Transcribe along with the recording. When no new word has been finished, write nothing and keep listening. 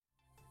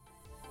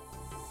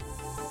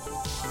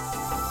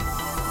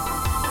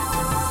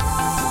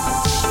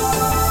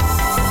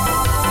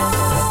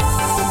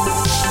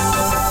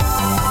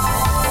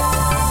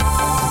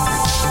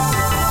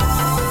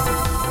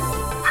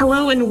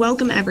and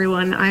welcome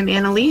everyone. I'm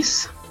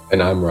Annalise.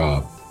 And I'm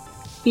Rob.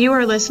 You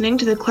are listening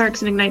to the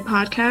Clarkson Ignite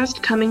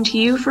podcast, coming to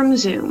you from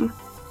Zoom.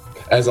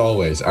 As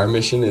always, our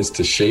mission is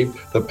to shape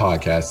the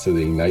podcast to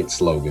the Ignite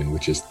slogan,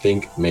 which is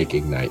Think, Make,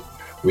 Ignite.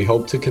 We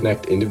hope to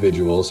connect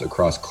individuals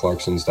across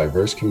Clarkson's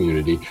diverse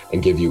community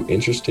and give you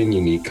interesting,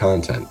 unique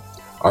content.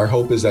 Our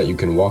hope is that you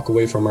can walk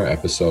away from our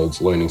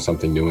episodes learning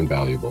something new and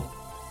valuable.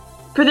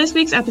 For this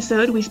week's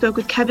episode, we spoke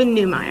with Kevin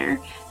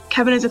Newmeyer.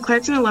 Kevin is a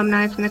Clarkson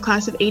alumni from the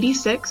class of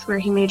 '86, where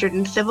he majored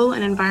in civil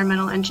and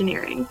environmental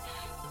engineering.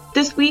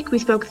 This week, we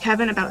spoke with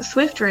Kevin about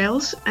Swift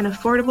Rails, an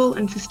affordable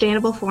and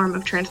sustainable form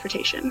of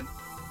transportation.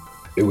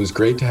 It was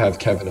great to have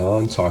Kevin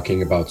on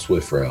talking about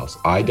Swift Rails.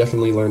 I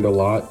definitely learned a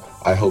lot.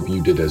 I hope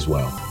you did as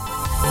well.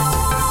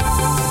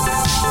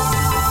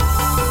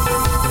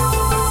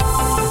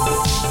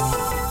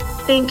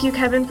 Thank you,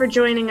 Kevin, for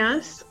joining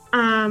us.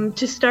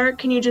 To start,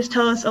 can you just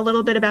tell us a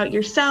little bit about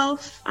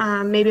yourself,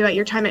 maybe about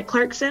your time at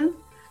Clarkson?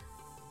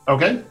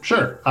 Okay,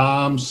 sure.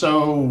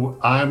 So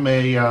I'm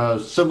a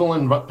civil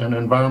and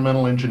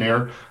environmental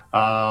engineer.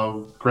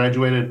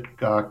 Graduated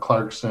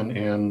Clarkson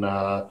in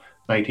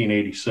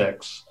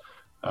 1986.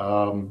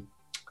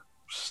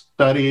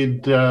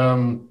 Studied,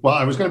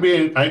 I was going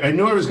to be, I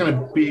knew I was going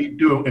to be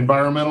doing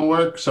environmental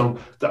work. So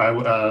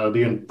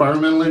the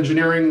environmental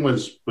engineering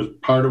was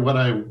part of what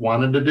I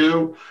wanted to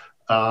do,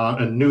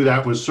 and knew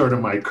that was sort of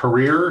my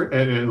career,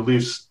 at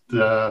least.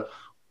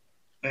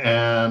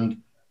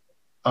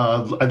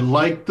 I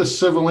liked the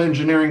civil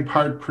engineering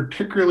part,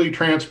 particularly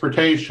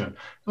transportation.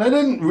 And I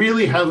didn't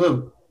really have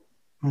a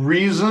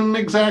reason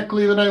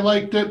exactly that I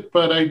liked it,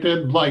 but I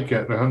did like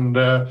it. And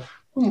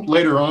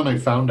later on, I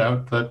found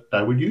out that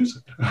I would use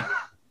it.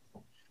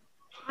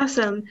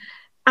 Awesome.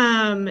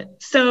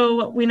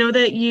 So we know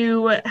that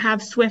you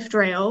have Swift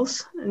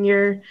Rails, and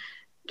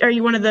are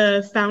you one of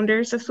the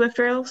founders of Swift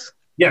Rails?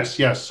 Yes.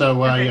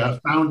 So okay. I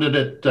founded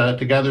it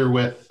together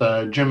with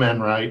Jim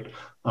Enright,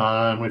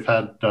 and we've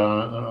had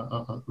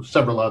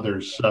several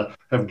others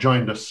have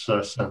joined us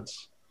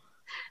since.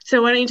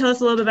 So why don't you tell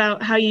us a little bit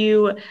about how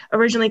you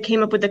originally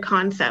came up with the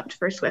concept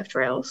for Swift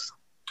Rails?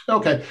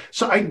 Okay,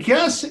 so I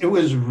guess it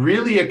was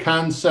really a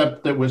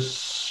concept that was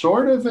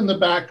sort of in the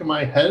back of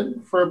my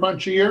head for a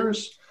bunch of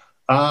years.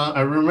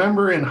 I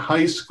remember in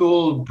high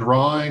school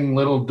drawing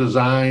little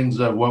designs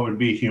of what would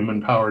be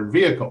human-powered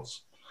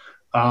vehicles.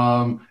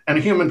 And a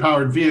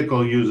human-powered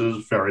vehicle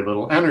uses very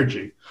little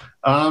energy.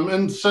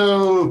 And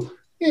so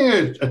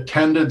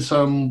attended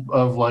some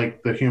of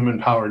like the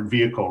human-powered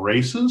vehicle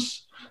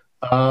races.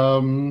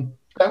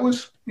 That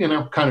was,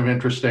 kind of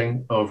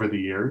interesting over the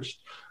years.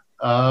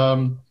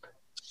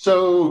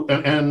 So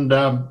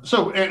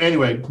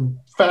anyway,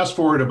 fast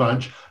forward a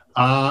bunch.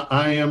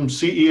 I am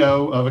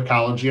CEO of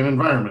Ecology and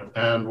Environment,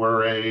 and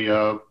we're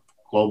a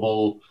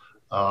global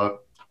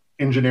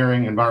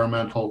engineering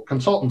environmental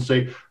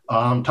consultancy.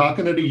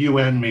 Talking at a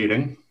UN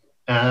meeting,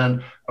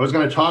 and I was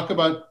going to talk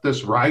about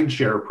this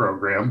rideshare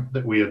program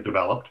that we had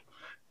developed.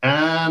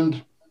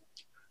 And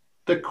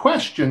the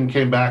question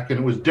came back, and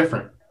it was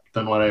different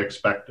than what I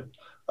expected.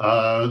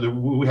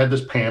 We had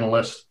this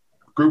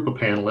group of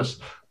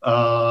panelists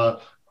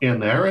in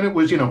there, and it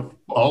was,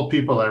 all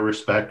people I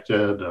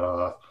respected.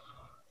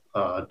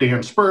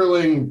 Dan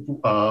Sperling,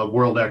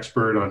 world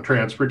expert on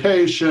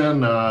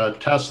transportation.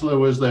 Tesla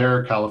was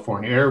there,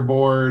 California Air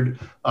Board,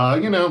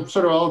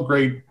 sort of all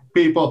great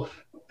people.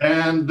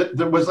 And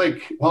there was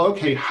like, well,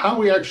 okay, how are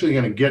we actually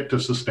going to get to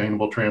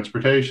sustainable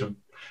transportation?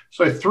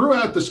 So I threw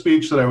out the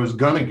speech that I was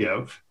going to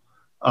give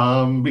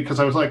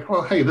because I was like,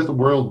 well, hey, the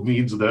world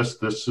needs this.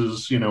 This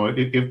is,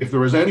 if there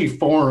was any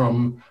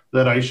forum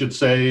that I should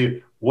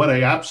say what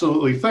I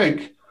absolutely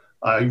think,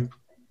 I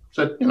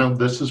said,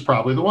 this is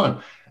probably the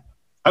one.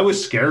 I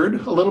was scared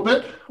a little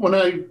bit when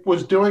I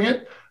was doing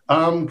it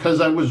because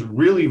I was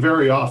really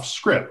very off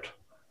script.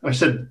 I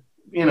said,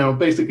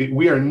 basically,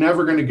 we are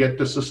never going to get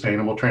to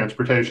sustainable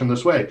transportation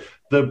this way.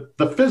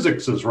 The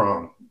physics is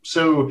wrong.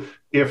 So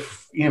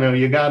if,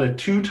 you got a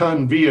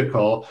 2-ton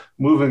vehicle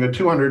moving a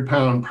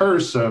 200-pound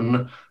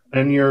person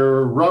and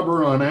you're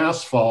rubber on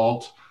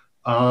asphalt,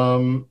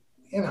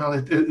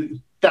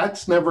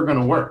 that's never going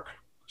to work.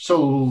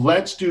 So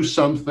let's do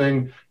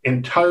something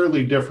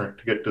entirely different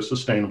to get to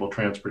sustainable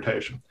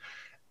transportation.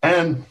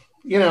 And,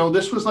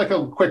 this was like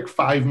a quick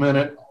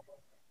 5-minute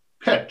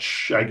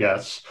pitch, I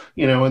guess,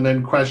 and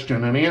then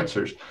question and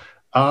answers.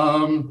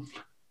 And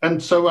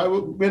so I,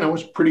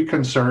 was pretty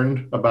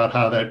concerned about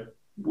how that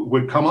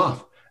would come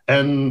off.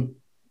 And,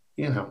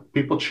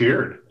 people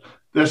cheered.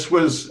 I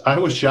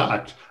was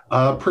shocked.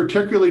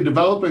 Particularly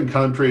developing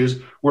countries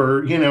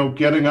were,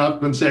 getting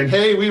up and saying,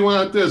 hey, we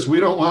want this. We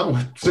don't want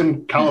what's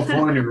in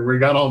California where we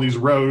got all these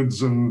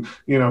roads and,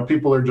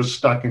 people are just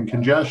stuck in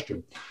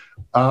congestion.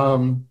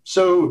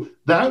 So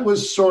that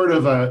was sort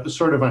of a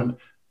sign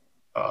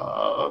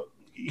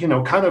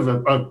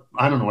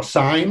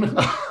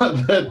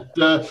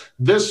that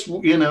this,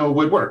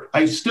 would work.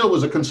 I still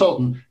was a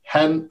consultant,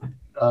 hadn't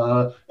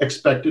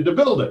expected to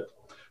build it.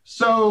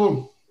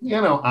 So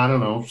I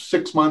don't know,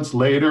 6 months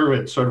later,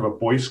 it's sort of a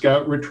Boy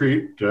Scout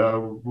retreat.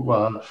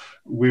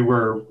 We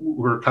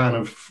were kind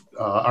of,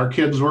 our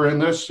kids were in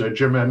this,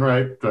 Jim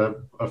Enright,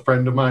 a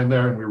friend of mine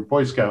there, and we were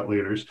Boy Scout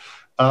leaders.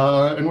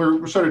 And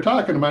we're sort of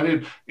talking about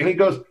it, and he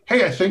goes,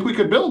 "Hey, I think we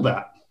could build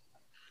that."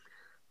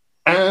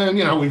 And,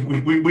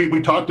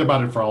 we talked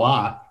about it for a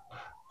lot.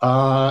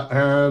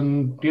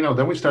 And,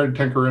 then we started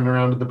tinkering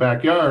around in the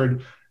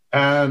backyard.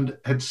 And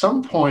at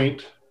some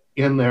point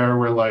in there,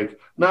 we're like,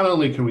 not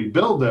only can we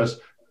build this,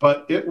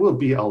 but it will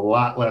be a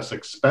lot less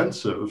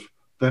expensive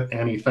than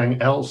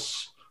anything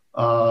else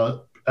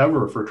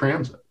ever for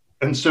transit.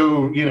 And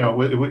so,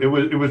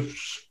 it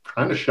was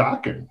kind of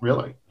shocking,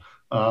 really,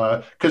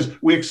 because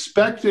we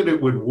expected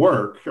it would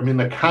work. I mean,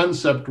 the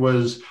concept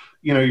was,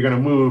 you're going to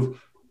move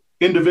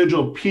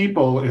individual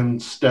people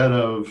instead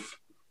of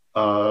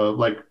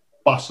like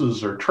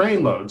buses or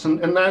train loads.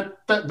 And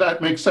that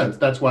makes sense.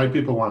 That's why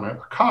people want a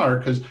car,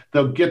 because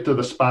they'll get to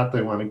the spot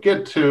they want to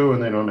get to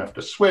and they don't have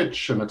to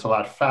switch, and it's a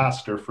lot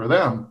faster for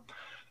them.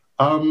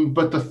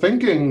 But the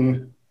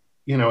thinking,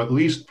 at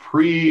least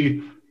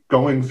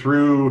going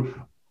through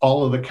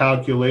all of the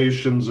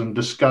calculations and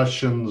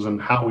discussions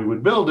and how we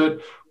would build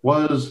it,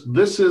 was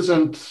this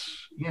isn't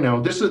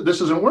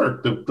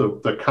work.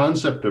 The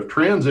concept of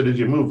transit is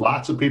you move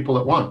lots of people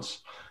at once,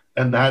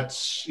 and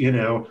that's,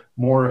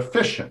 more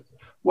efficient.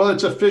 Well,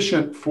 it's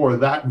efficient for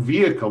that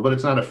vehicle, but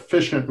it's not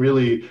efficient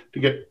really to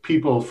get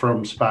people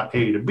from spot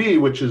A to B,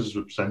 which is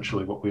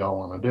essentially what we all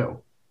want to do.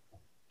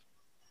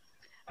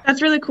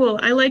 That's really cool.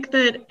 I like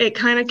that it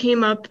kind of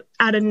came up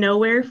out of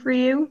nowhere for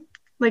you.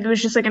 Like, it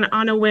was just like an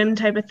on a whim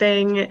type of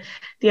thing.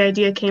 The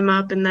idea came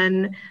up and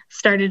then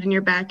started in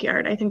your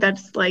backyard. I think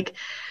that's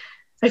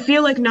I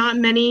feel like not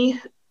many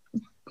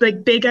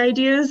big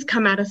ideas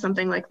come out of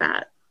something like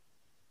that.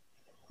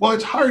 Well,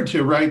 it's hard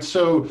to, right?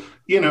 So,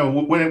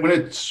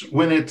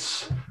 when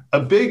it's a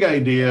big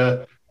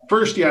idea,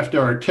 first you have to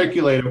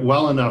articulate it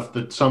well enough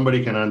that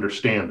somebody can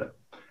understand it.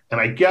 And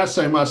I guess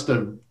I must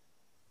have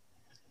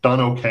done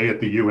okay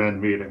at the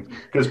UN meeting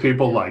because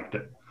people liked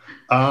it.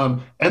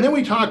 And then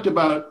we talked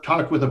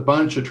with a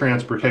bunch of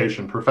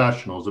transportation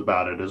professionals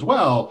about it as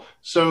well.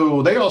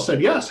 So they all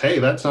said, yes, hey,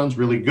 that sounds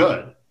really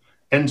good.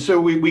 And so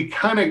we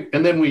kind of,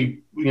 and then we,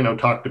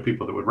 talked to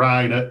people that would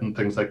ride it and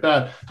things like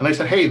that. And I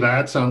said, hey,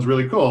 that sounds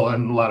really cool.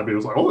 And a lot of people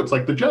was like, oh, it's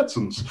like the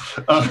Jetsons,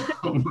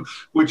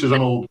 which is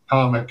an old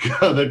comic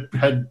that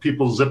had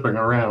people zipping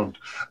around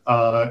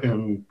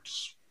in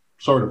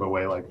sort of a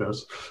way like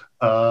this.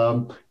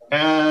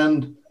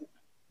 And,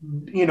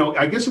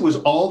 I guess it was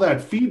all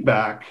that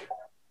feedback,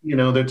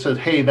 that said,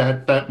 hey,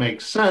 that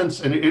makes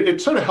sense. And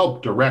it sort of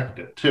helped direct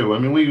it too. I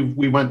mean,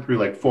 we went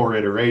through 4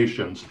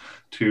 iterations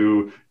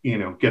to,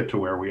 get to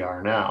where we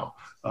are now.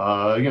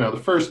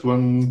 The first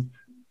one,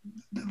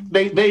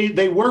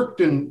 they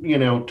worked in,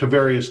 to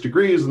various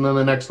degrees, and then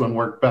the next one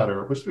worked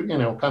better. It was,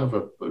 kind of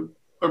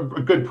a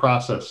good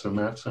process in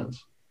that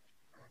sense.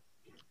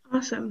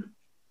 Awesome.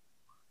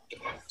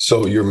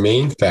 So your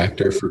main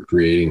factor for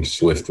creating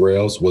Swift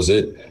Rails, was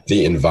it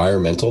the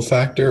environmental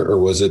factor or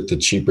was it the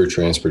cheaper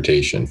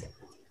transportation?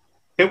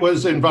 It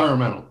was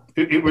environmental.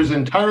 It was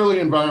entirely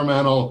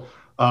environmental.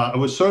 It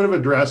was sort of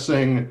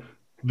addressing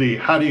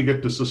how do you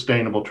get to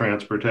sustainable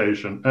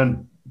transportation?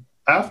 And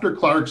after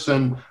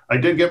Clarkson, I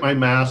did get my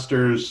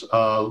master's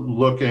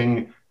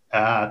looking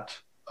at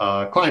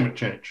climate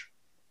change.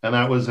 And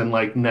that was in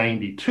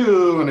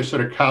 92. And I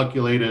sort of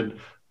calculated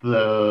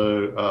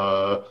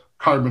the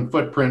carbon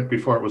footprint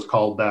before it was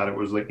called that. It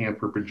was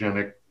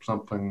anthropogenic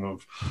something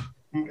of,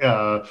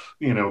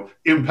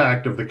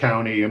 impact of the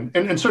county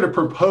and sort of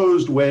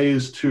proposed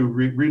ways to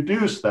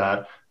reduce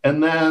that.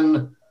 And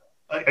then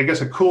I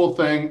guess a cool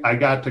thing, I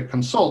got to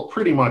consult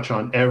pretty much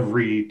on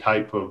every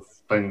type of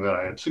thing that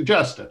I had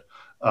suggested,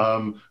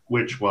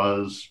 which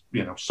was,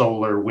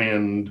 solar,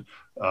 wind,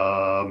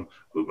 a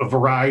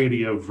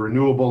variety of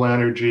renewable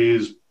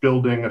energies,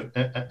 building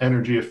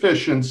energy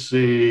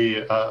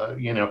efficiency,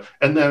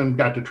 and then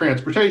got to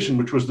transportation,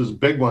 which was this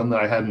big one that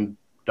I hadn't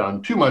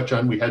done too much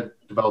on. We had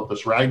developed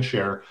this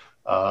rideshare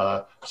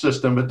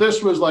system, but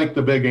this was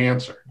the big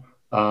answer.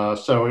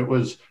 So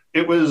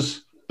it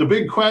was the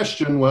big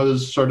question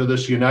was sort of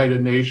this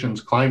United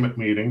Nations climate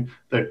meeting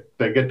that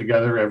they get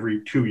together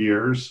every 2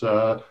 years.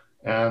 So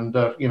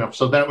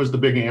that was the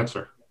big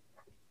answer.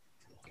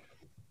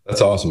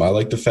 That's awesome. I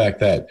like the fact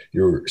that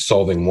you're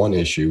solving one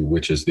issue,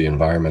 which is the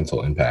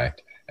environmental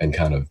impact and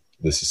kind of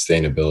the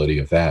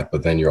sustainability of that.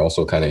 But then you're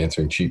also kind of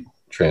answering cheap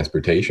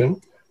transportation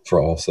for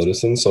all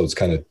citizens. So it's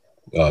kind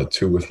of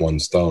 2 with 1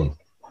 stone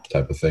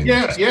type of thing.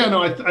 Yeah.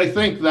 No, I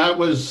think that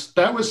was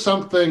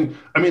something.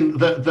 I mean,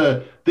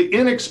 the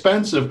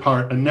inexpensive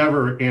part I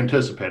never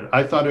anticipated.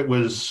 I thought it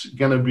was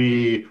going to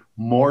be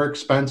more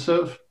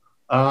expensive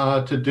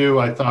to do.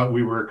 I thought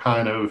we were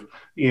kind of,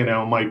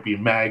 might be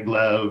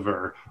maglev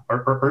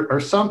or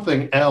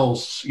something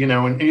else,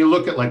 and you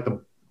look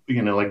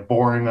at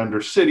boring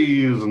under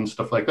cities and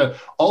stuff like that.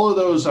 All of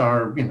those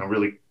are,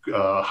 really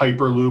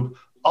Hyperloop,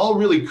 all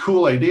really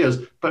cool ideas,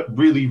 but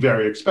really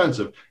very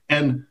expensive.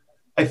 And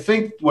I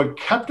think what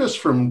kept us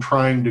from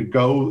trying to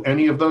go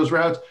any of those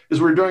routes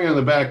is we're doing it in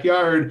the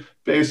backyard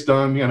based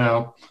on,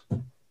 a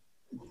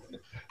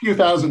few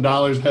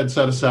 $1,000s had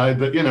set aside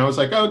that, it's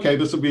like, okay,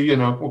 this will be,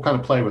 we'll kind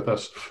of play with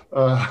this.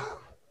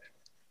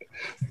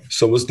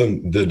 So was the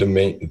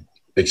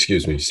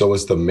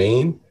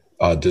main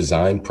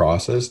design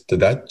process,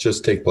 did that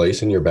just take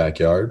place in your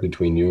backyard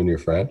between you and your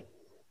friend?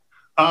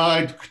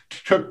 I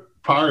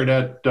took part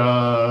at,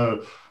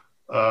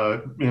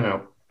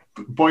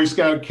 Boy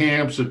Scout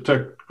camps. It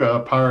took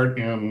part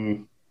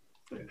in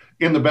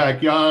the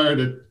backyard.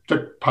 It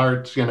took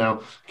part,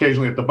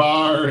 occasionally at the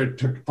bar. It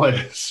took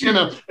place, it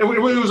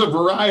was a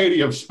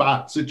variety of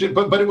spots.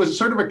 But it was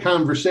sort of a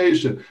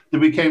conversation that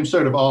became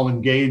sort of all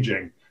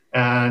engaging.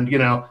 And,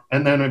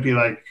 and then it'd be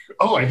like,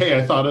 oh, hey,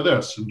 I thought of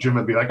this. And Jim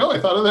would be like, oh, I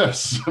thought of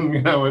this.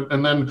 And,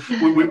 and then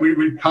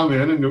we'd come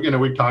in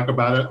and, we'd talk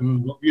about it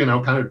and,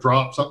 kind of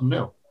draw up something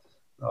new.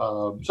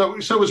 So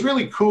it was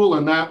really cool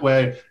in that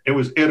way. It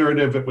was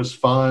iterative. It was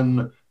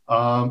fun.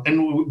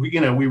 And,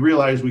 we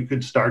realized we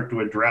could start to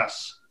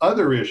address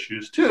other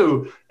issues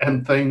too,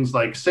 and things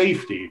like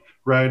safety,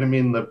 right? I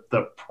mean,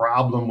 the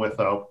problem with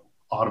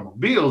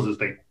automobiles is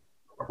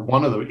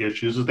one of the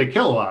issues is they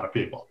kill a lot of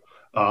people.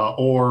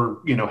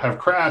 Or have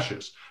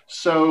crashes.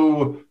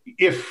 So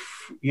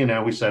if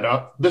we said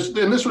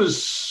this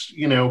was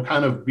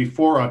kind of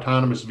before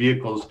autonomous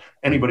vehicles,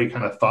 anybody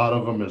kind of thought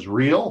of them as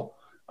real.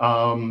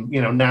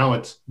 Now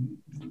it's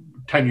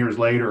 10 years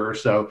later or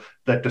so,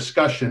 that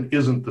discussion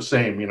isn't the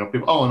same.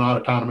 People, an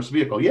autonomous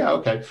vehicle, yeah,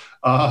 okay.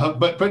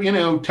 But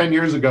 10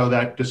 years ago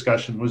that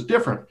discussion was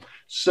different.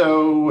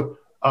 So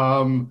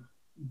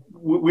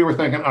we were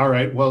thinking, all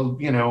right, well,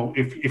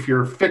 if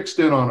you're fixed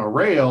in on a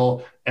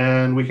rail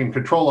and we can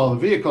control all the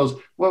vehicles,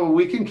 well,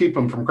 we can keep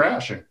them from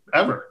crashing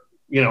ever.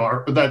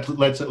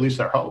 That's at least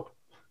our hope.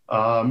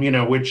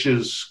 Which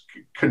is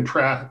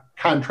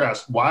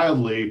contrast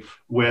wildly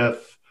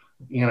with,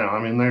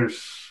 there's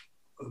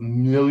 1.3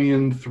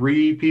 million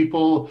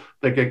people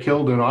that get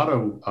killed in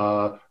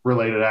auto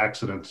related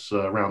accidents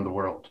around the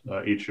world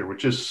each year,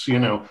 which is,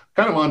 kind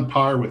of on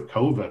par with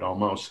COVID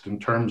almost in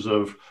terms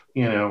of,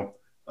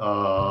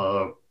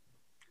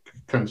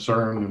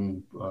 concern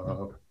and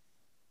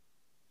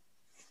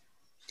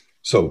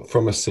So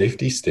from a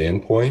safety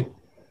standpoint,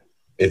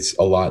 it's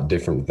a lot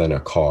different than a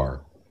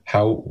car.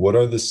 What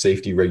are the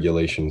safety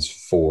regulations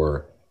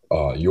for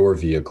your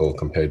vehicle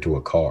compared to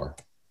a car?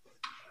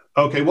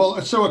 Okay, well,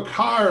 so a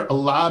car, a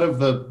lot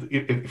of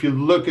if you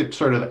look at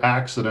sort of the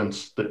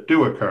accidents that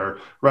do occur,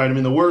 right?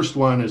 The worst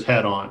one is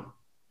head on,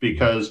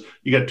 because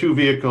you got two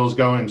vehicles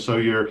going, so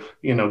you're,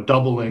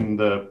 doubling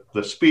the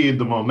speed,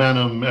 the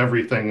momentum,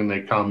 everything, and they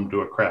come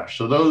to a crash.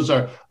 So those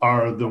are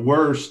the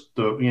worst,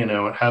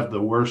 have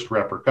the worst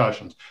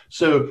repercussions.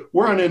 So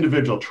we're on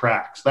individual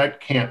tracks.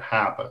 That can't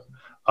happen.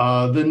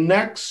 The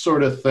next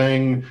sort of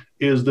thing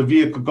is the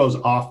vehicle goes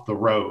off the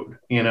road,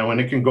 and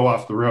it can go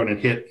off the road and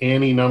hit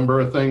any number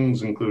of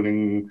things,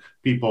 including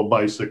people,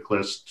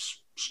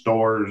 bicyclists,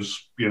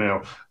 stores,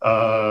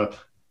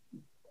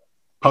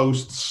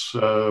 posts,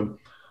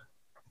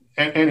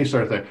 any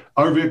sort of thing.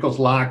 Our vehicle's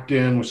locked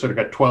in. We sort of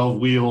got 12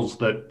 wheels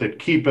that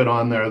keep it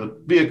on there. The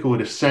vehicle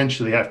would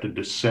essentially have to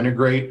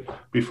disintegrate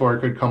before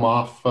it could come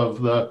off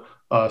of the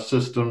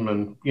system.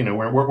 And,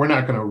 we're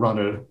not going to run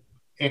it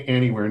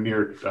anywhere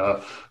near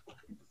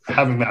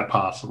having that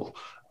possible.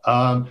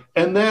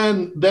 And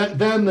then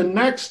the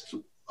next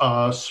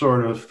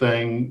sort of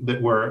thing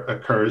that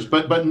occurs,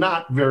 but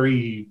not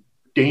very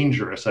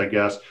dangerous, I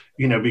guess,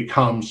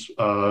 becomes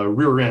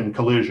rear end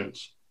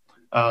collisions.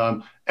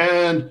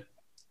 And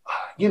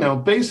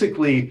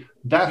basically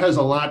that has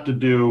a lot to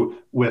do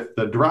with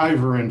the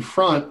driver in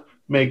front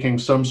making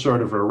some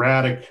sort of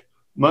erratic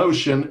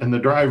motion and the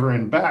driver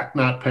in back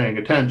not paying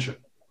attention.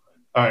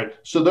 All right.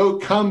 So the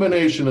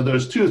combination of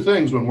those two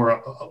things,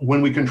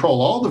 when we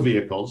control all the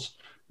vehicles,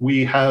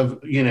 we have,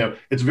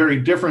 it's very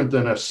different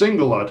than a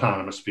single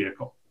autonomous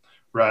vehicle,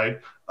 right?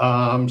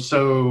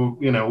 So,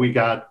 we've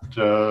got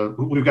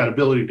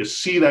ability to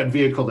see that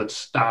vehicle that's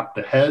stopped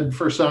ahead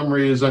for some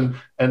reason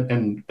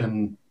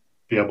and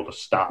be able to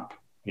stop,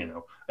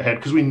 ahead,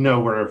 because we know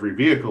where every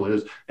vehicle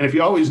is. And if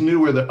you always knew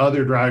where the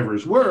other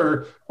drivers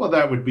were, well,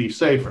 that would be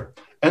safer.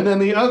 And then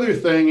the other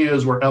thing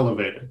is we're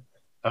elevated.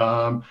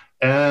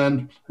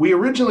 And we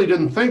originally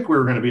didn't think we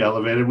were going to be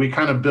elevated. We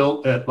kind of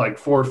built at like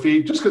 4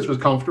 feet just because it was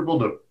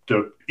comfortable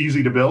to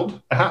easy to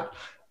build at.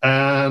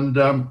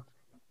 And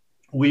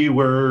we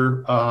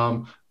were,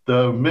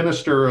 the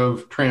Minister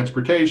of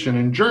Transportation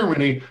in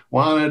Germany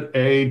wanted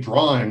a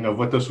drawing of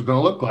what this was going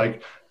to look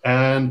like.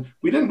 And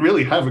we didn't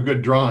really have a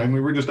good drawing.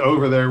 We were just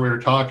over there. We were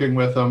talking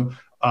with them.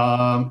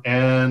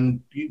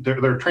 And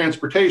their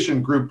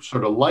transportation group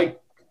sort of liked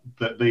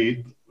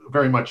they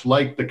very much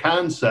liked the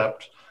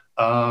concept.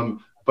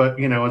 But,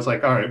 it's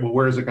like, all right, well,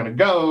 where is it going to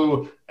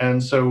go?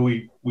 And so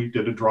we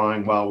did a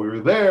drawing while we were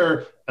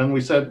there. And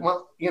we said,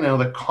 well,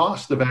 the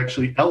cost of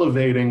actually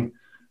elevating,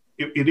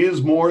 it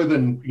is more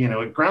than,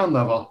 at ground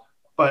level,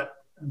 but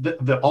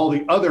all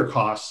the other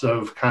costs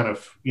of kind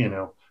of,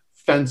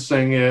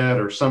 fencing it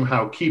or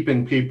somehow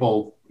keeping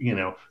people,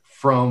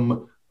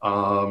 from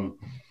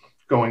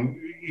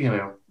going,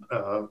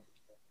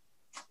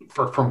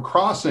 from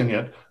crossing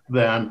it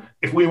than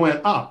if we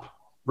went up.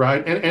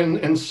 Right.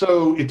 And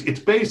so it's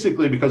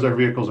basically because our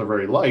vehicles are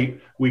very light,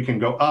 we can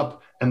go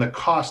up and the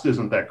cost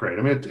isn't that great.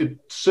 I mean, it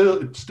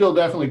still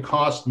definitely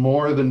costs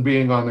more than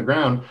being on the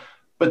ground,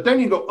 but then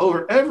you go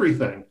over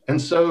everything.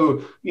 And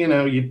so,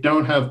 you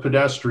don't have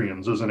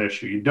pedestrians as an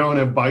issue. You don't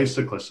have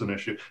bicyclists as an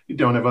issue. You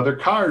don't have other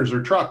cars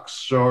or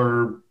trucks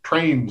or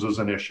trains as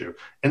an issue.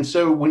 And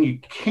so when you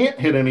can't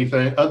hit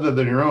anything other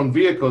than your own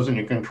vehicles and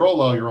you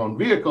control all your own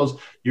vehicles,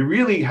 you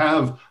really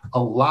have a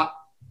lot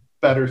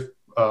better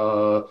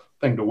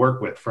thing to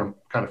work with from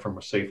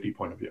a safety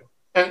point of view.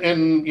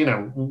 And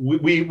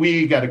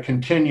we got to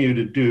continue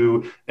to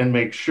do and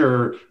make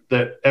sure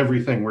that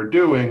everything we're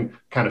doing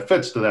kind of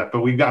fits to that,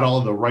 but we got all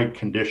the right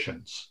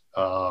conditions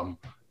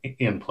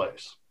in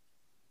place.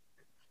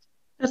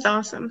 That's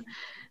awesome.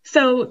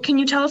 So can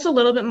you tell us a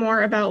little bit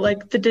more about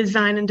like the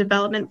design and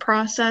development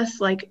process,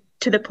 like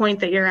to the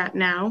point that you're at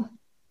now?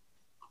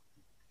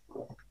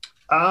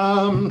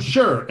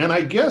 Sure. And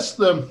I guess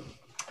the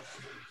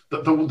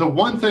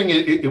one thing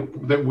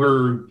that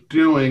we're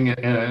doing,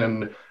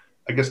 and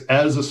I guess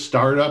as a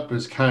startup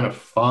is kind of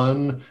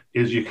fun,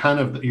 is you're kind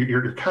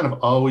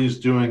of always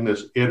doing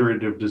this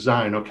iterative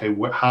design. Okay,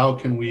 how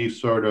can we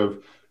sort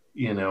of,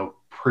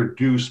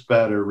 produce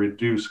better,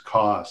 reduce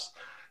costs?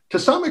 To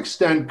some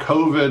extent,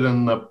 COVID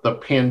and the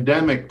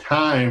pandemic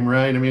time,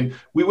 right? I mean,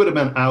 we would have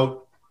been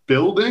out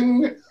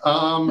building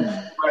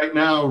right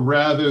now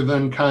rather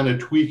than kind of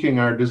tweaking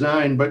our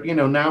design. But,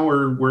 now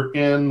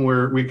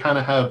we kind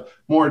of have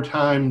more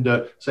time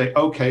to say,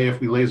 okay, if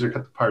we laser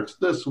cut the parts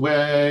this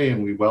way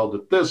and we weld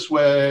it this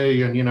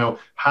way, and,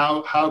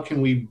 how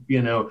can we,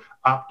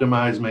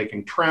 optimize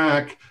making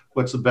track?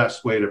 What's the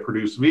best way to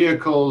produce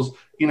vehicles?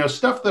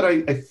 Stuff that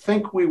I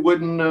think we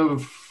wouldn't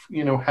have,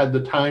 had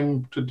the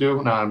time to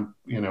do. Now I'm,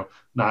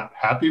 not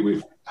happy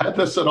we've had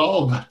this at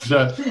all, but,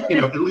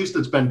 at least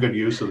it's been good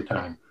use of the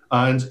time.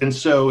 And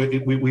so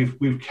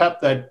we've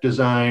kept that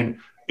design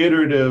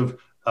iterative.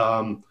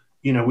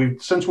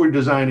 Since we're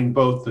designing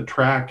both the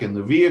track and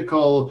the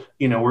vehicle,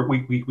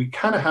 we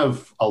kind of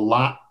have a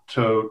lot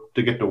to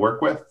get to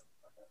work with.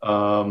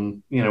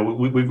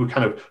 We've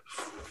kind of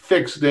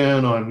fixed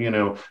in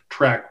on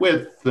track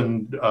width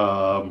and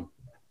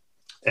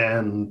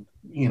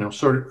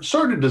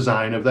sort of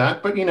design of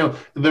that. But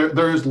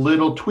there's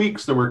little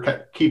tweaks that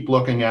we're keep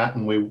looking at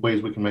and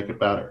ways we can make it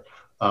better.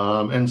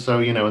 And so,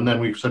 and then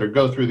we sort of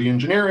go through the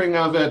engineering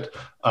of it.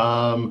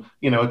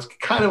 It's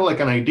kind of like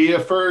an idea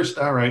first.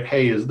 All right,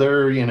 hey, is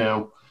there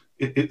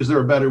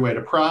a better way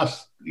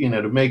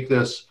to make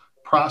this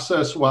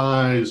process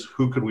wise?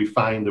 Who could we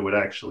find that would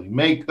actually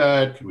make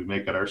that? Could we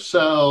make it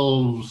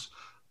ourselves?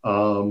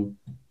 And,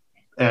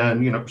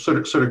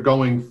 sort of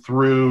going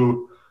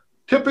through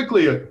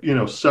typically,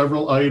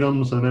 several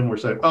items, and then we're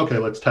saying, okay,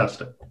 let's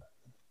test it.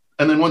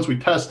 And then once we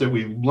test it,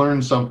 we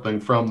learn something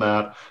from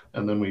that,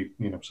 and then we,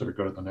 sort of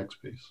go to the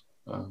next piece.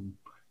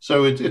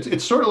 So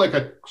it's sort of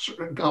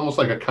almost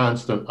like a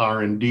constant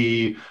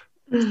R&D,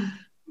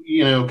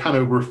 kind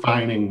of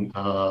refining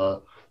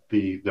the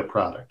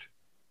product.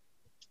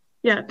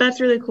 Yeah,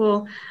 that's really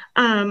cool.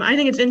 I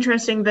think it's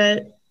interesting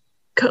that,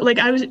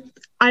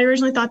 I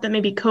originally thought that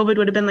maybe COVID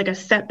would have been like a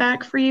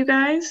setback for you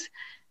guys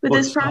with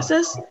this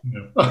process.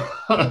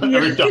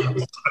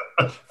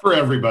 For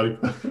everybody.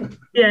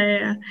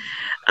 Yeah.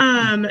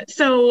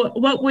 So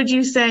what would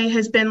you say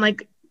has been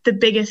like the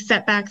biggest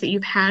setback that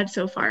you've had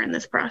so far in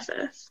this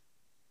process?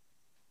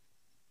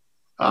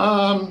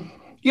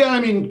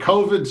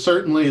 COVID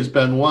certainly has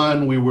been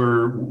one. We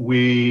were,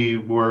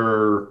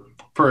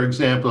 for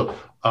example,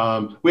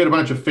 we had a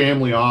bunch of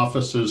family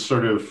offices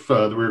sort of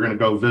that we were going to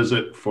go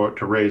visit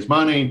to raise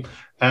money.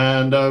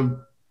 And,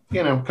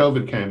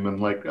 COVID came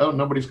and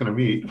nobody's going to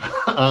meet.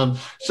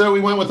 So we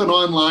went with an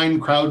online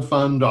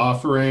crowdfund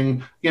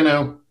offering,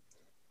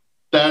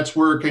 that's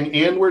working.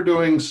 And we're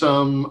doing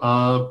some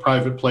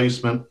private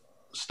placement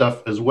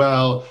stuff as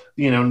well.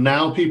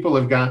 Now people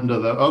have gotten to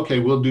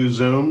we'll do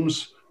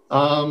Zooms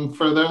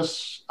for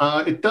this.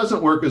 It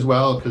doesn't work as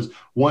well because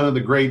one of the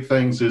great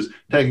things is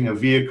taking a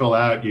vehicle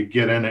out, you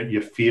get in it,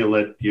 you feel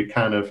it, you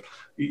kind of,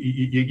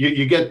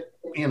 you get,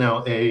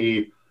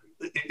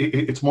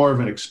 it's more of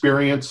an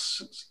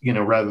experience,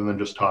 rather than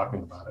just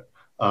talking about it.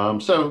 I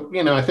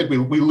think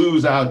we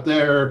lose out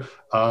there.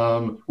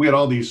 We had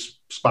all these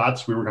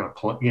spots we were going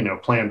to,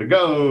 plan to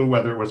go,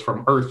 whether it was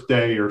from Earth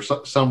Day or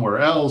somewhere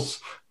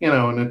else,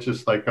 and it's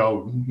just like,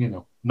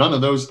 none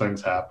of those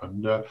things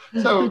happened.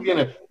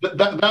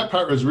 That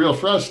part was real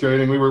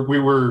frustrating. We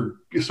were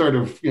sort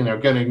of,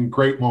 getting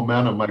great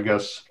momentum, I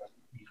guess,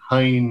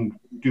 behind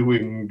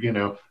doing,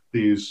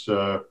 these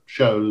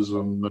shows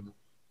and.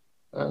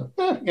 We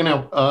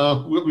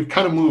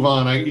kind of move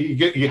on.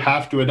 You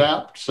have to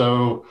adapt.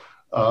 So,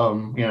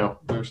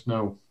 there's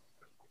no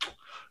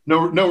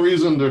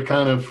reason to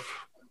kind of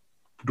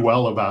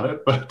dwell about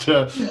it. But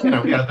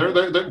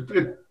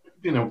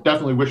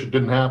definitely wish it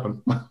didn't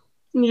happen.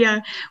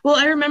 Yeah. Well,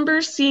 I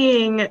remember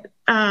seeing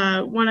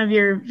one of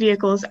your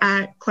vehicles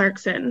at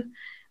Clarkson.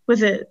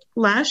 Was it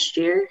last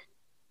year?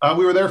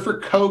 We were there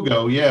for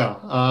Kogo, yeah.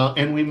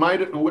 And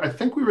I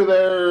think we were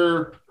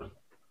there,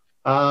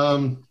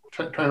 trying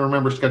to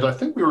remember schedule. I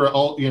think we were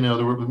all, we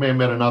may have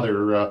met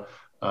another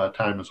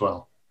time as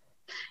well.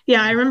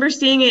 Yeah, I remember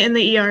seeing it in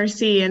the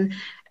ERC and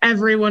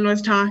everyone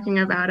was talking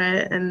about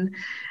it. And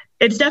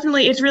it's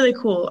really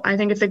cool. I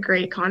think it's a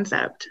great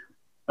concept.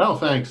 Oh,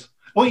 thanks.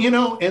 Well,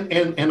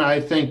 and I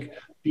think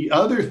the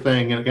other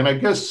thing, and I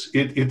guess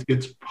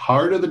it's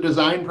part of the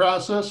design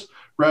process,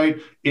 right,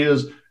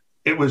 is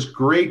it was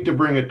great to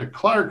bring it to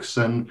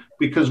Clarkson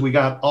because we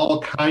got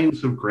all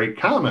kinds of great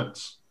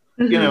comments,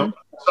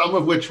 some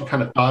of which we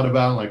kind of thought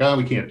about, like, oh,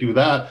 we can't do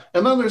that.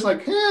 And then there's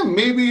like,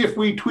 maybe if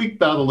we tweak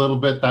that a little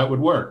bit, that would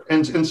work.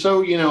 And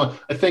so,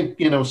 I think,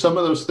 some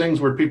of those things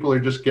where people are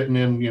just getting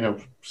in,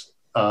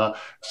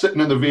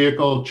 sitting in the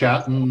vehicle,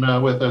 chatting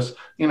with us,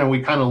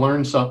 we kind of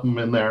learn something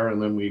in there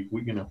and then we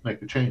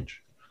make a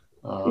change.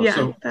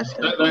 So that's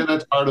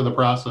part of the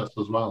process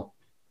as well.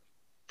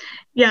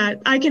 Yeah,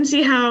 I can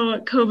see how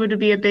COVID would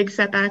be a big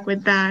setback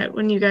with that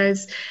when you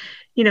guys,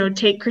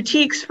 take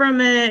critiques from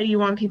it. You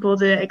want people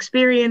to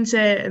experience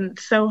it, and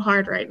it's so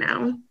hard right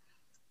now.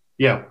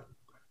 Yeah.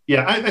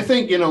 Yeah, I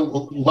think,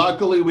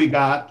 luckily we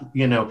got,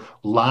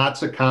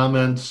 lots of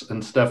comments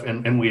and stuff,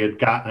 and we had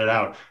gotten it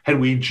out. Had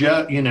we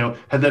just,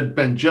 had that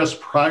been just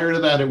prior to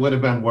that, it would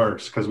have been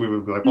worse because we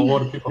would be like, well,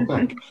 what do people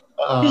think?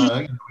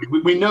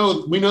 We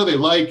know they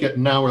like it,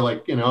 and now we're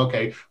like,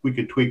 okay, we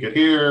could tweak it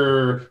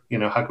here.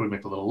 How can we make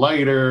it a little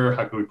lighter?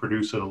 How can we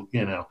produce it,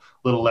 a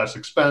little less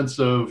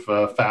expensive,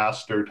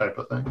 faster type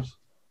of things.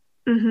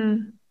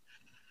 Mm-hmm.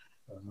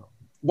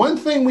 One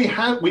thing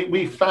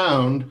we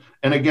found,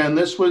 and again,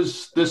 this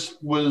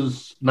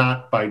was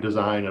not by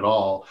design at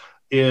all,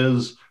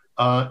 is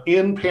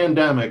in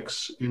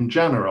pandemics in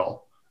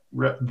general,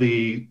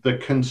 the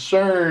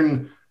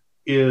concern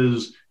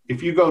is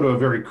if you go to a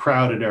very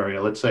crowded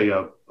area, let's say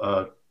a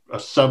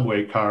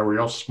subway car where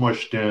you're all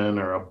smushed in,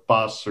 or a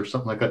bus or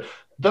something like that,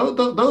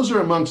 those are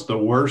amongst the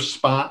worst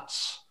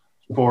spots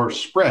for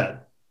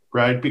spread,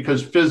 right?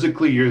 Because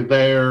physically you're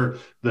there,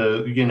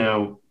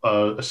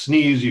 a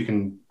sneeze, you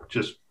can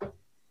just,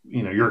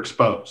 you're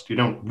exposed. You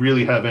don't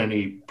really have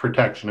any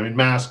protection. I mean,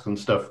 masks and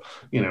stuff,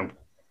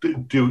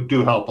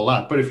 do help a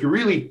lot. But if you're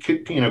really,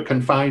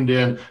 confined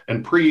in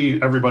and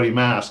everybody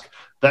mask,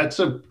 that's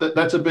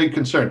a big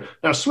concern.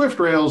 Now, Swift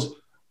Rails,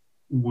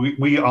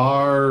 we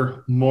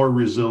are more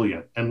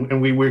resilient,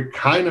 and we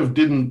kind of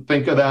didn't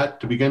think of that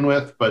to begin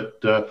with,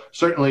 but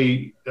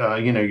certainly,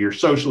 you're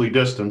socially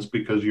distanced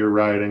because you're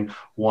riding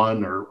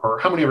one or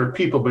how many other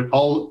people, but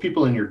all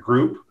people in your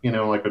group,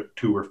 like a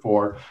 2 or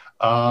 4.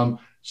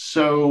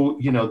 So,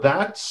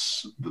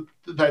 that's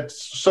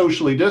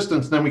socially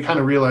distanced. Then we kind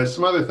of realized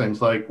some other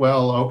things like,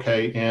 well,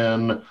 okay,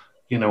 in,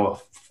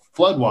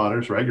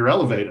 floodwaters, right, you're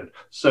elevated.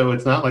 So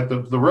it's not like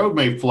the road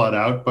may flood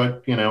out,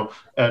 but,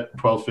 at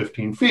 12,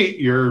 15 feet,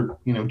 you're,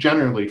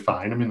 generally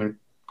fine. I mean, there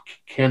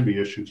can be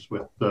issues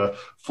with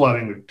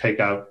flooding to take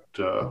out,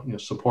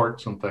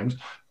 supports and things.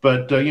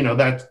 But,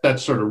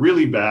 that's sort of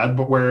really bad.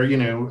 But where,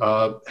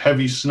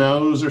 heavy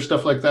snows or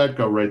stuff like that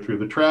go right through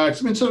the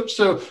tracks. I mean,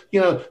 so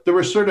there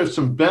were sort of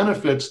some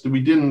benefits that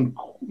we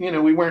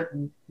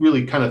weren't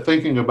really kind of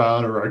thinking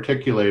about or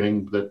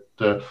articulating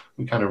that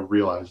we kind of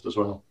realized as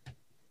well.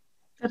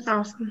 That's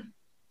awesome.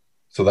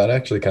 So that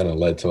actually kind of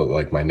led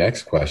to my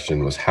next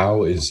question was,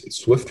 how is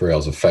Swift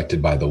Rails affected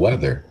by the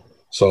weather?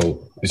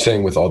 So you're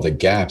saying with all the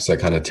gaps, that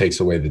kind of takes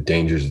away the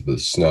dangers of the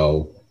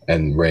snow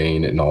and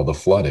rain and all the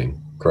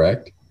flooding,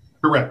 correct?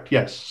 Correct.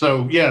 Yes.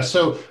 So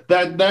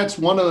that's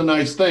one of the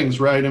nice things,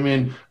 right? I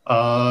mean,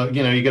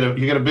 you get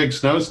a big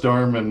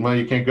snowstorm and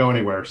you can't go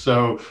anywhere.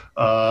 So,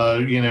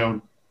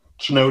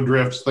 snow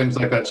drifts, things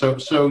like that.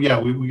 So yeah,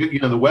 we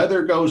get, the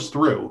weather goes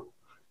through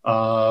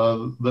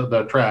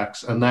the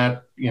tracks, and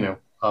that,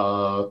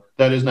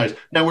 that is nice.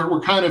 Now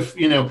we're kind of,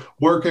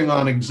 working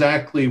on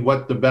exactly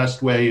what the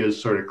best way is,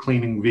 sort of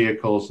cleaning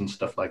vehicles and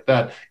stuff like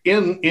that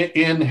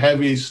in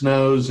heavy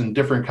snows and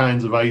different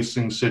kinds of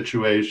icing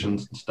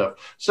situations and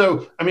stuff.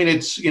 So, I mean,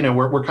 it's,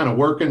 we're kind of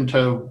working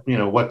to,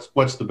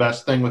 what's the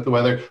best thing with the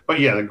weather. But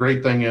yeah, the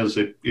great thing is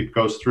it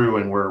goes through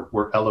and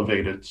we're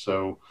elevated.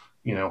 So,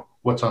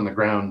 what's on the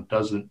ground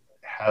doesn't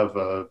have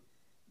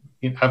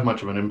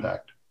much of an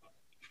impact.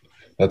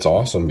 That's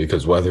awesome,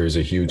 because weather is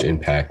a huge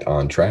impact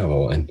on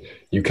travel, and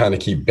you kind of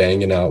keep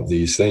banging out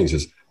these things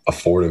as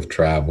affordable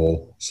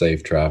travel,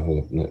 safe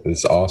travel.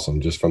 It's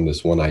awesome just from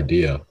this one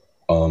idea.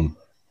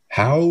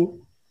 How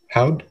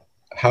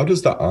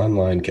does the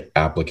online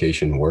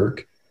application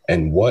work,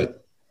 and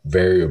what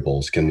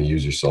variables can the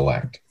user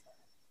select?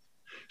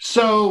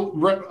 So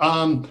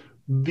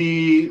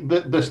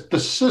the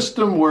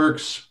system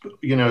works,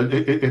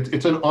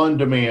 it's an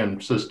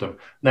on-demand system.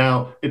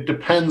 Now, it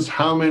depends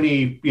how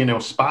many,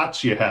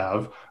 spots you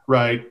have,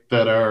 right,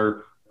 that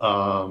are,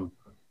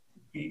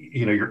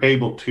 you're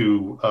able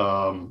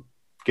to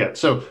get.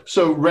 So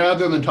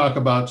rather than talk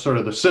about sort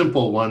of the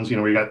simple ones,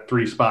 we got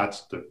 3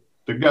 spots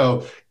to to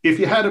go. If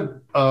you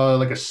had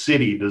like a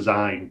city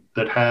design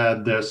that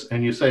had this,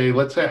 and you say,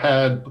 let's say it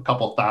had a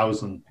couple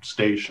thousand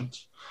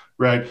stations,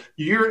 right?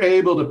 You're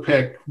able to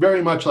pick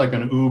very much like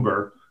an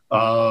Uber.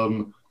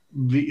 I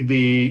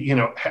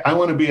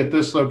want to be at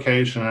this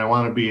location and I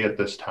want to be at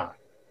this time.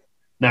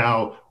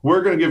 Now,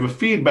 we're going to give a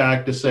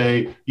feedback to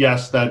say,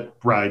 yes, that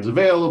ride's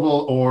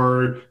available,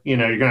 or, you're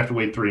going to have to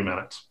wait 3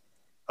 minutes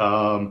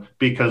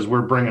because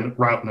we're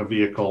routing a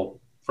vehicle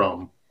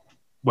from,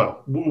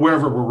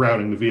 wherever we're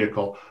routing the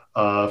vehicle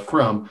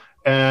from.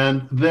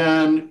 And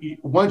then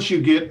once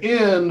you get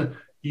in,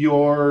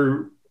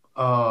 your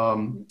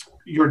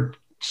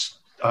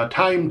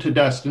time to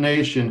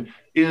destination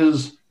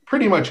is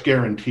pretty much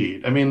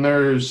guaranteed. I mean,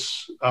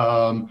 there's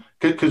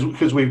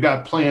because we've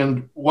got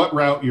planned what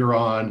route you're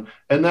on,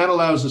 and that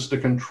allows us to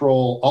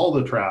control all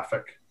the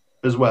traffic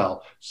as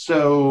well.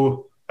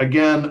 So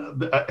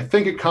again, I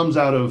think it comes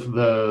out of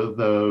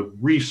the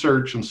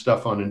research and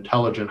stuff on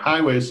intelligent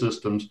highway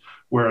systems,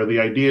 where the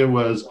idea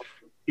was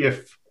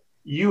if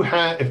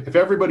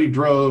everybody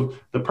drove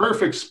the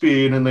perfect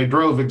speed and they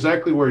drove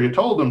exactly where you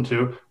told them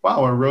to,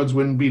 our roads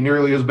wouldn't be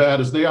nearly as bad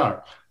as they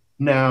are.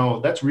 Now,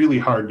 that's really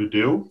hard to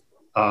do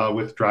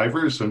with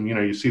drivers. And,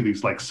 you see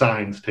these like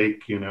signs,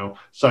 take,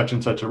 such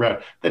and such a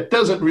route. That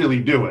doesn't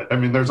really do it. I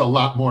mean, there's a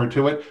lot more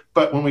to it.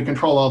 But when we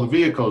control all the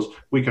vehicles,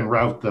 we can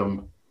route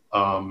them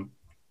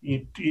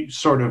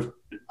sort of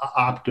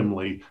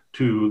optimally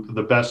to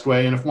the best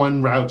way. And if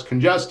one route's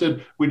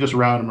congested, we just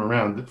route them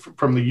around.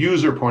 From the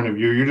user point of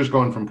view, you're just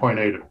going from point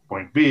A to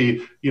point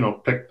B,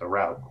 pick the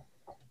route.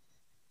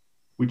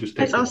 We just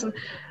take That's awesome.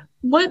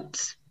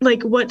 What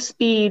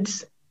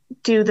speeds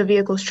do the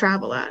vehicles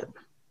travel at?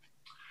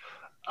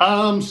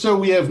 So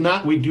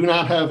we do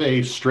not have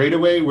a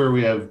straightaway where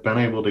we have been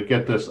able to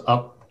get this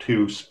up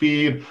to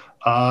speed.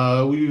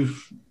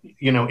 We've,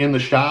 in the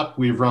shop,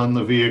 we've run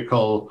the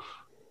vehicle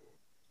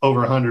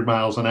over 100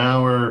 miles an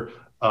hour.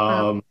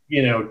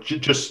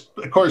 Just,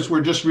 of course,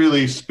 we're just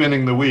really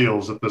spinning the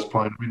wheels at this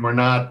point. I mean, we're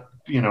not,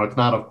 it's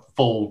not a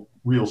full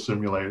real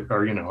simulator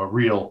or, a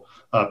real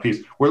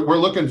piece. We're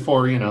looking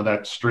for,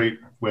 that straight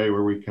way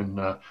where we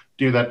can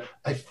do that.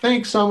 I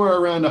think somewhere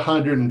around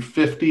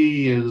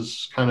 150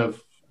 is kind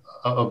of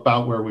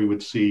about where we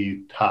would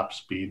see top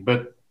speed.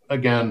 But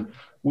again,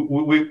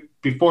 we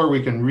before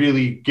we can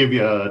really give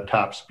you a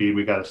top speed,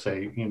 we got to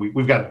say,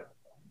 we've got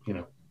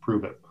to,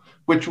 prove it,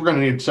 which we're going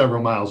to need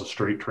several miles of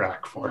straight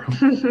track for.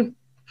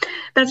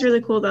 That's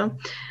really cool, though.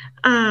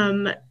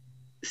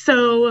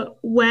 So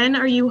when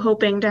are you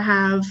hoping to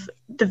have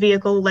the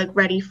vehicle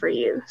ready for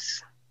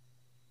use?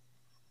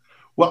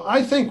 Well,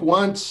 I think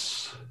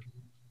once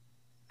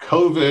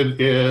COVID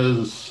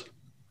is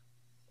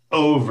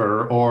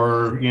over,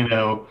 or, and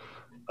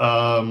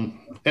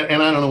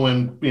I don't know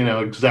when,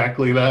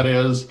 exactly that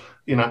is,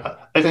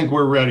 I think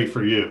we're ready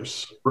for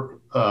use.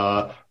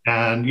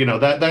 And,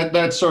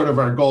 that's sort of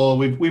our goal.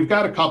 We've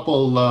got a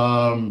couple,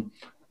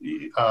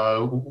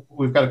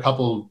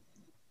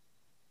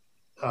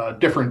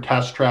 different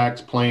test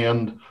tracks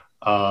planned,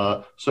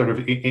 sort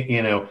of,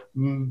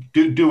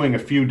 doing a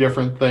few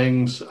different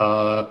things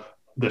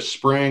this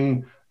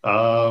spring.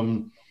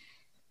 But,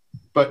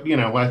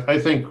 I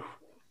think,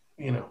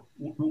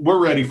 we're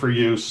ready for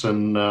use,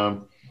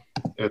 and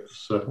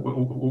it's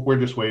we're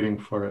just waiting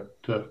for it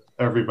to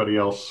everybody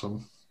else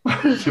to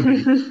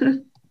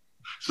be,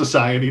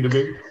 society to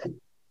be.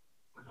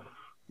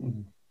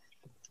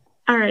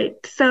 All right.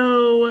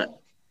 So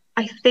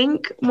I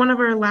think one of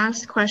our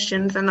last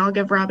questions, and I'll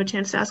give Rob a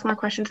chance to ask more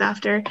questions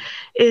after,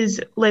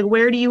 is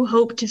where do you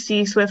hope to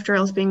see Swift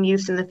rails being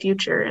used in the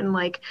future, and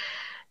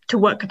to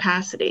what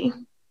capacity?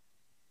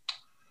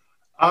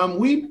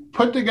 We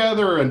put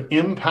together an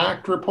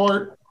impact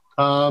report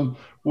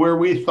where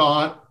we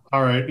thought,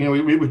 all right,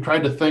 we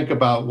tried to think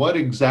about what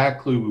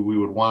exactly we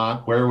would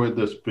want, where would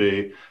this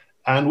be,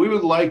 and we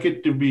would like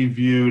it to be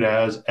viewed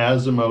as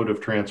a mode of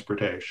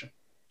transportation.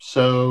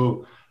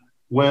 So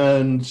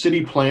when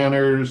city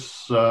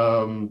planners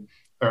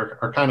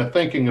are kind of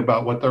thinking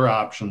about what their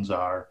options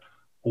are,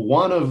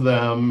 one of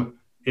them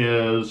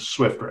is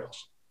Swift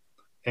rails.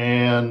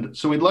 And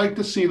so we'd like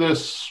to see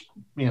this,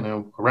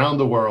 around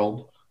the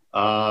world.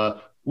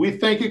 We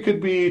think it could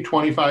be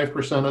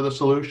 25% of the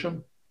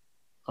solution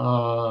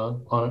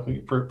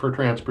for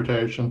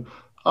transportation.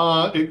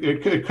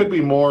 It could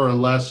be more or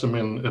less. I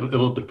mean,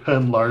 it'll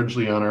depend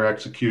largely on our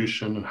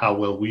execution and how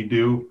well we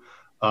do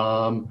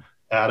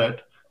at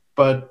it.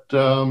 But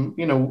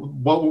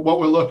what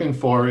we're looking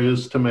for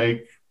is to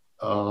make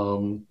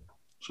sort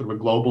of a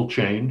global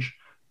change,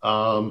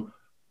 have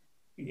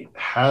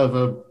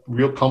a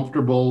real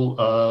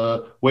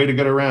comfortable way to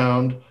get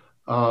around.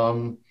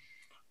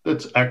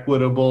 That's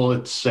equitable,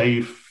 it's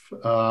safe,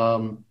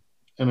 and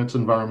it's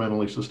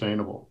environmentally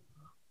sustainable.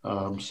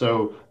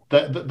 So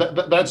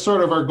that's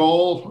sort of our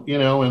goal,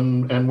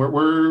 and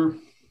we're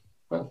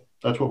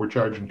that's what we're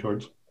charging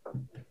towards.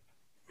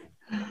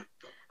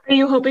 Are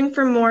you hoping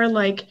for more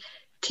to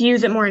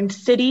use it more in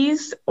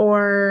cities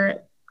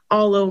or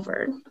all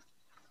over?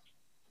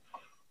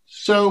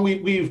 So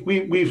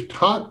we've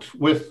talked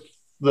with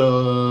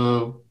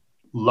the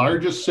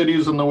largest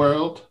cities in the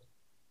world,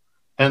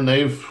 and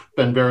they've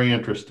been very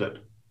interested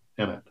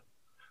in it.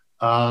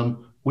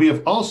 We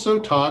have also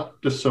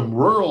talked to some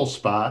rural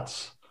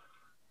spots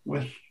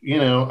with,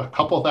 a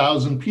couple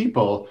thousand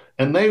people,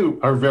 and they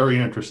are very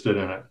interested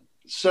in it.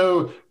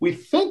 So we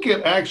think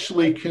it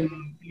actually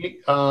can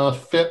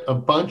fit a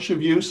bunch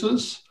of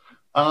uses,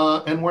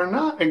 and we're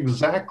not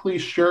exactly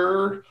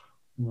sure.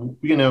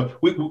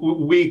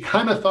 We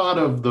kind of thought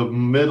of the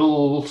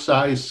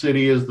middle-sized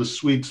city as the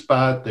sweet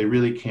spot. They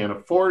really can't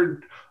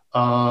afford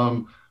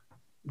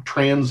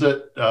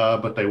transit,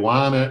 but they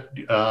want it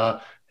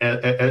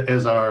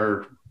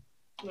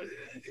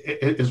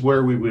is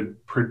where we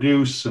would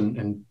produce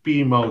and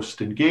be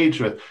most engaged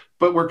with.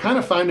 But we're kind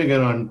of finding it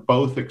on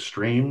both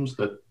extremes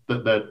that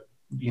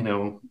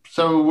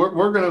so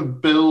we're going to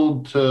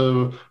build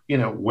to,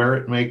 where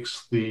it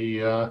makes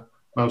the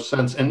most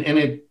sense. And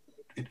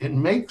it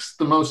makes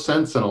the most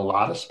sense in a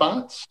lot of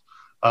spots.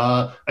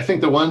 I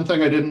think the one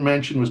thing I didn't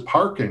mention was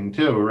parking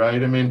too,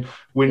 right? I mean,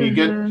 when you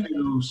get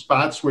to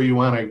spots where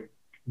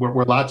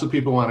where lots of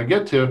people want to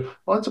get to,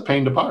 well, it's a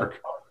pain to park.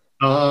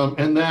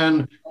 And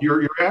then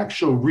your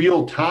actual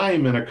real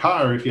time in a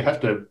car, if you have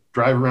to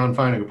drive around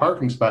finding a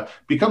parking spot,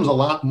 becomes a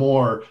lot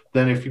more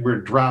than if you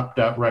were dropped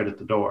out right at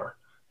the door.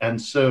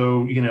 And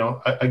so,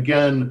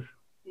 again,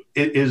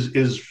 it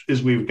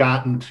is we've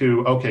gotten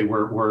to, okay,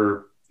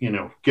 we're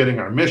getting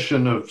our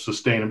mission of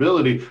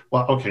sustainability.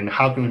 Well, okay, now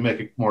how can we make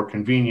it more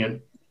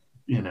convenient,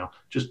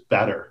 just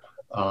better?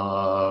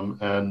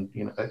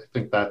 And, I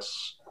think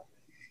that's,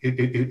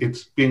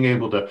 it's being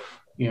able to,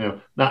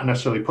 not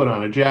necessarily put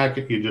on a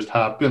jacket. You just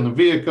hop in the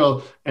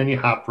vehicle and you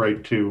hop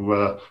right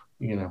to,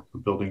 the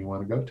building you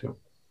want to go to.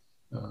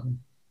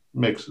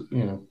 Makes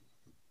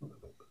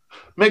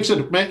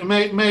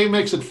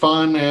it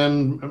fun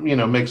and,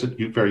 makes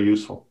it very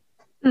useful.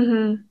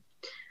 Mm-hmm.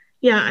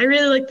 Yeah, I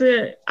really like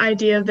the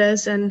idea of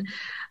this, and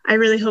I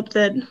really hope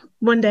that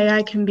one day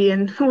I can be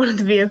in one of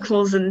the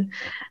vehicles and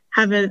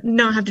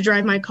not have to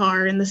drive my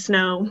car in the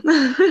snow.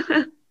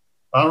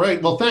 All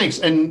right. Well, thanks.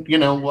 And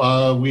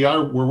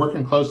we're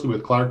working closely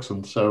with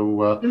Clarkson,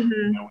 so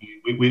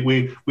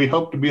we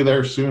hope to be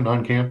there soon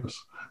on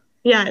campus.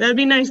 Yeah, that'd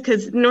be nice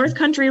because North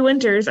Country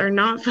winters are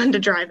not fun to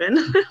drive in.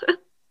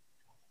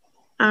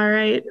 All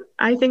right.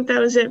 I think that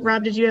was it.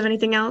 Rob, did you have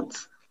anything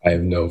else? I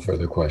have no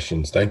further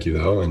questions. Thank you,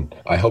 though, and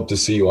I hope to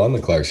see you on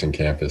the Clarkson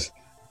campus.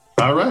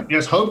 All right.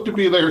 Yes, hope to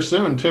be there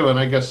soon too. And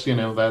I guess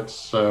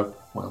that's as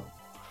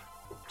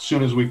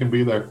soon as we can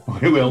be there,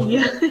 we will.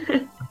 Yeah.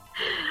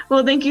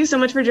 Well, thank you so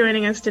much for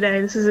joining us today.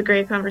 This is a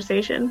great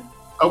conversation.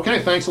 Okay,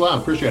 thanks a lot.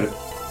 Appreciate it.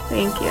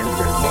 Thank you. Thank you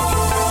very much.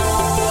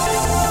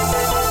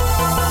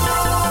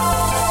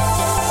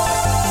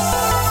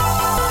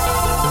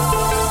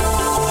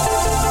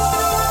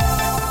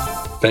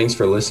 Thanks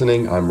for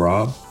listening. I'm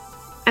Rob.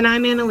 And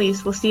I'm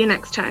Annalise. We'll see you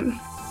next time.